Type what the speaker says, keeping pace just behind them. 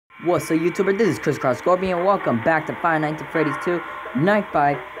What's up, YouTuber? This is Crisscross Scorpion. Welcome back to Five Nights at Freddy's 2, Night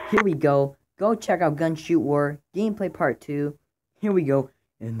 5. Here we go. Go check out Gun Shoot War, Gameplay Part 2. Here we go.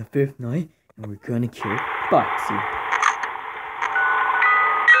 In the 5th night, and we're gonna kill Foxy.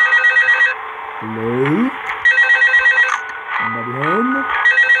 Hello? Anybody home?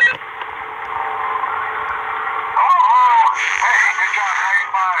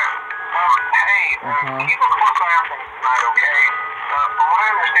 Keep a close eye on things tonight, okay? From what I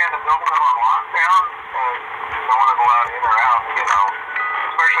understand, the building is on lockdown, and no one is allowed in or out,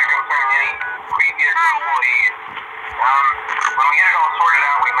 especially concerning any previous employees. When we get it all sorted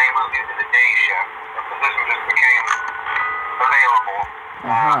out, we may move you to the day shift. The position just became available. We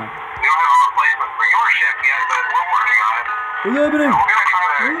don't have a replacement for your shift yet, but we're working on it. What's happening? We're going to try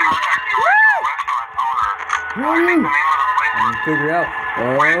to contact the original restaurant owner. I think the name of the place is Figure out.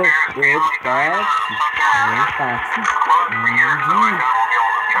 Oh, it's Foxy. Foxy.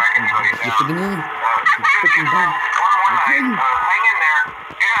 Freaking bad. Hang in there.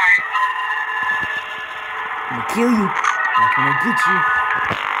 Good night. I'm gonna kill you. I'm gonna get you.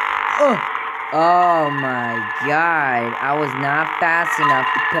 Oh my god. I was not fast enough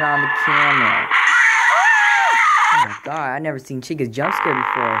to put on the camera. Oh my god. I've never seen Chica's jump scare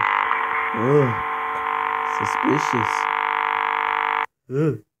before. Suspicious.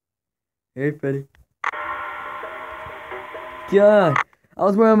 Hey, Freddy. God, I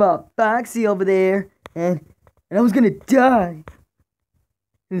was worrying about Foxy over there, and I was gonna die.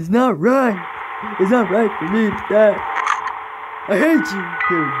 And it's not right. It's not right for me to die. I hate you.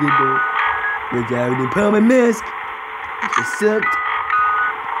 Here, get that. But I didn't put on my mask. It just sucked.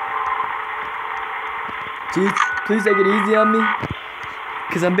 Jeez, please take it easy on me,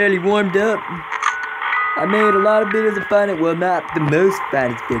 cause I'm barely warmed up. I made a lot of videos to find it. Well, not the most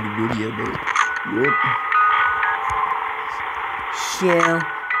finest video, but yep. She'll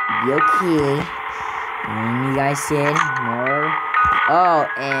be okay. And you guys said more. Oh,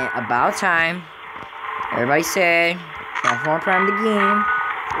 and about time. Everybody said transform prime the game.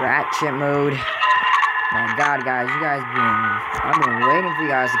 Ratchet mode. My God, guys, I've been waiting for you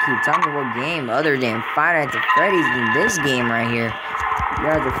guys to keep telling me what game other than Five Nights at Freddy's in this game right here. You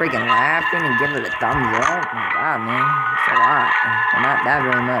guys are freaking laughing and giving it a thumbs up. My God, man. It's a lot. But not that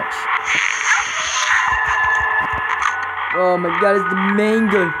very much. Oh my God, it's the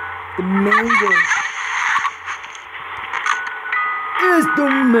mango. The mango. It's the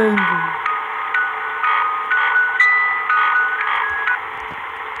mango.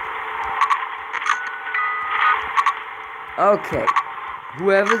 Okay.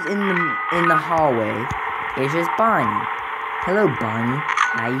 Whoever's in the hallway is just Bonnie. Hello, Bonnie.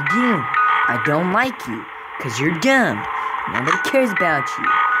 How you doing? I don't like you, cause you're dumb. Nobody cares about you.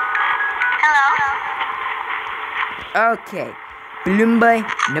 Hello? Okay. Balloon Boy,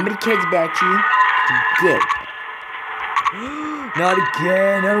 nobody cares about you. You're gay. Not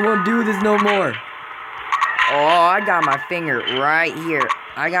again. I don't want to do this no more. Oh, I got my finger right here.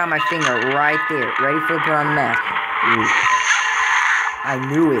 I got my finger right there. Ready for put on the mask. Ooh. I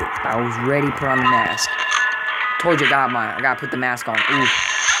knew it. I was ready to put on the mask. Told you I gotta put the mask on. Ooh,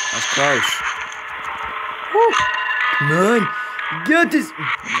 that's close. Woo. Come on, you got this. Oh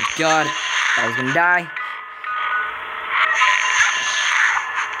my God, I was gonna die.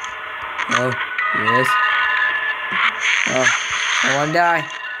 Oh, yes. Oh, I wanna die.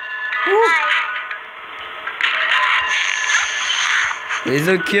 Woo. Please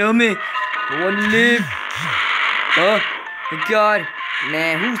don't kill me. I wanna live. Oh my God,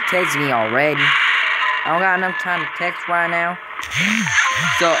 man, who's texting me already? I don't got enough time to text right now.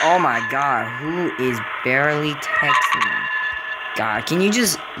 So, oh my God, who is barely texting me? God, can you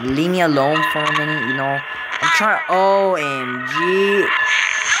just leave me alone for a minute, you know? I'm trying, OMG.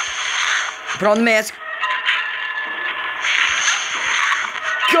 Put on the mask.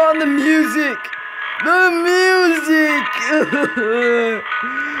 God, the music. The music.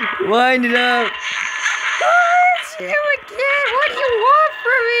 Wind it up. Oh, it's you again. What do you want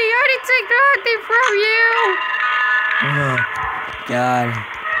from me? I didn't take nothing from you. Oh, God.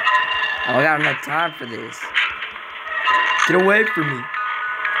 I don't got enough time for this. Get away from me.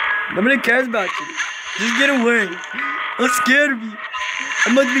 Nobody cares about you. Just get away. I'm scared of you. I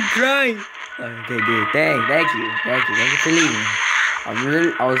must be crying. Okay, good. Thank you. Thank you for leaving. I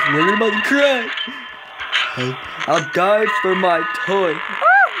was literally about to cry. I'll die for my toy.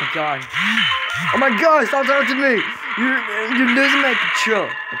 Oh my God. Oh my God, stop talking to me. You're losing my control.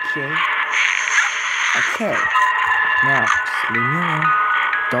 Okay. Now, just leave me alone.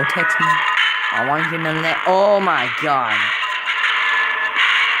 Don't text me. I don't want to hear none of that. Oh my God.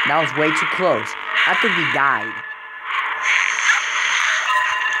 That was way too close. I think he died.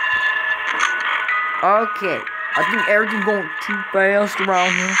 Okay, I think everything's going too fast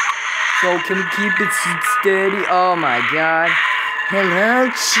around here. So can we keep it steady? Oh my god. Hello,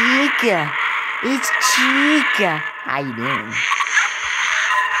 Chica. It's Chica. How you doing?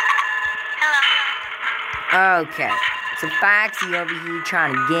 Okay, so Foxy over here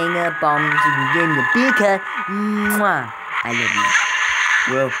trying to gang up on me so we can get me a big hug. Mwah. I love you.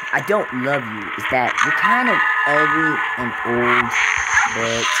 Well, I don't love you. It's that you're kind of ugly and old,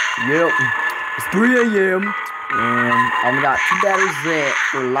 but yep, it's 3 a.m. and I've got 2 batteries lit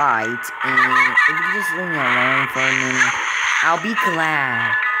for light, and if you could just leave me alone for a minute, I'll be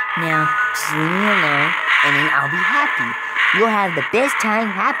glad. Now, just leave me alone, and then I'll be happy. You'll have the best time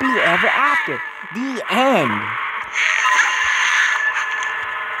happily ever after. The end.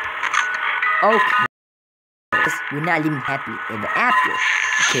 Okay. We're not living happily ever after.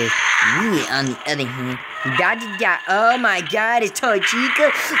 Because me, on the other hand, oh my god, it's Toy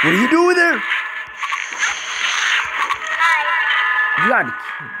Chica. What are you doing there? Hi. You gotta be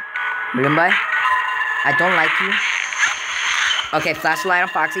kidding. Remember? I don't like you. Okay, flashlight on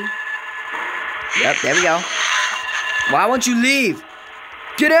Foxy. Yep, there we go. Why won't you leave?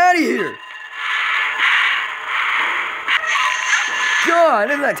 Get out of here! God,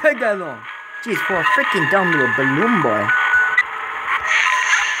 it didn't take that long. Jeez, for a freaking dumb little balloon boy.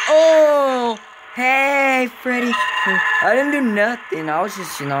 Oh, hey, Freddy. I didn't do nothing. I was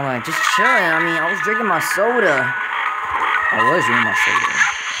just, like, just chilling. I mean, I was drinking my soda. I was drinking my soda.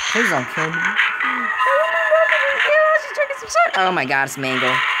 Please don't kill me. I was just drinking some soda. Oh my god, it's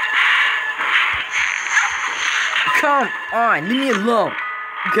mango. Come on, leave me alone.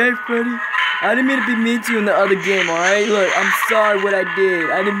 Okay, Freddy? I didn't mean to be mean to you in the other game, alright? Look, I'm sorry what I did.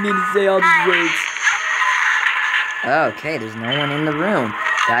 I didn't mean to say all these words. Okay, there's no one in the room.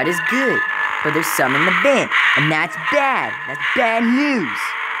 That is good. But there's some in the bin. And that's bad. That's bad news.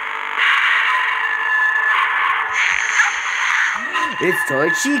 It's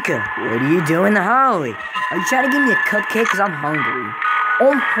Toy Chica. What do you do in the hallway? Are you trying to give me a cupcake? Because I'm hungry.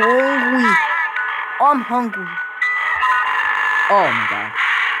 I'm hungry. I'm hungry. Oh my god.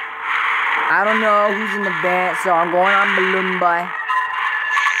 I don't know who's in the band, so I'm going on Balloon Boy.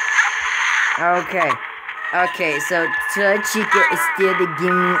 Okay. Okay, so Toy Chica is still to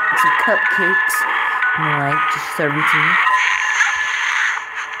give me some cupcakes. Alright, just serve them to me.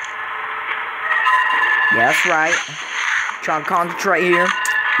 Yeah, that's right. Trying to concentrate here.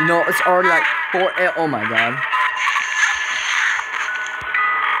 You know, it's already like 4 a.m. Oh my god.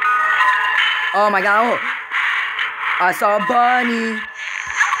 Oh my god. Oh. I saw a bunny.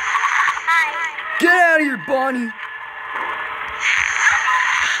 Get out of here, Bonnie!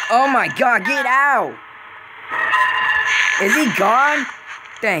 Oh my god, get out! Is he gone?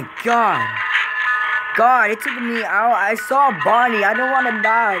 Thank God. God, it took me out. I saw Bonnie. I don't want to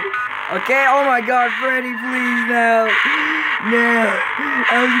die. Okay? Oh my god, Freddy, please, no. No.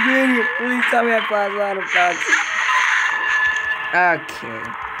 I was ready. Please tell me I flashlight of Foxy. Okay.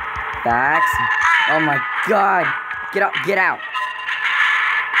 Foxy. Oh my god. Get up, get out.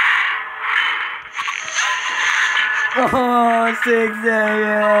 Oh, 6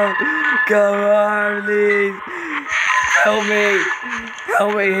 a.m. Come on, please. Help me.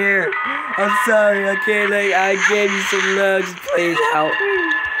 Help me here. I'm sorry, okay? Like, I gave you some love. Just please help me.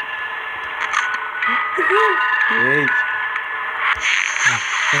 Wait.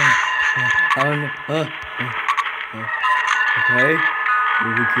 Oh, no. Okay.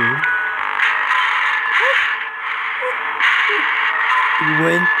 Really good. Did we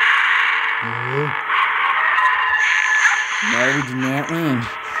win? No, we did not win.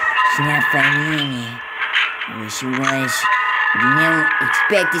 She's not funny in it. I wish she was. We did not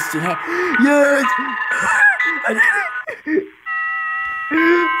expect this to happen. Yes! I did it!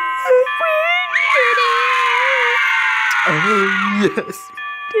 Oh, yes!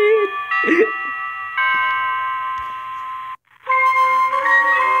 Did.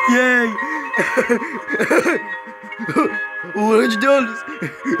 Yay! $100.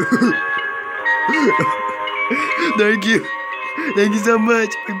 Thank you. Thank you so much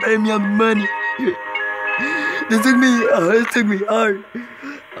for paying me all the money. This took me hard.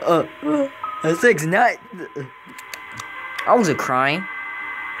 That's 6 night. I wasn't crying.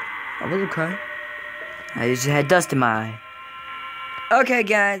 I just had dust in my eye. Okay,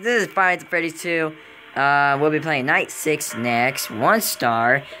 guys, this is Five Nights at Freddy's 2. We'll be playing Night 6 next. 1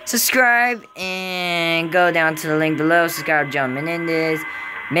 star. Subscribe and go down to the link below. Subscribe to John Menendez,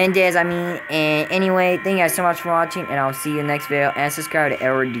 and anyway, thank you guys so much for watching, and I'll see you next video, and subscribe to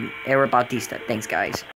Error Bautista. Thanks, guys.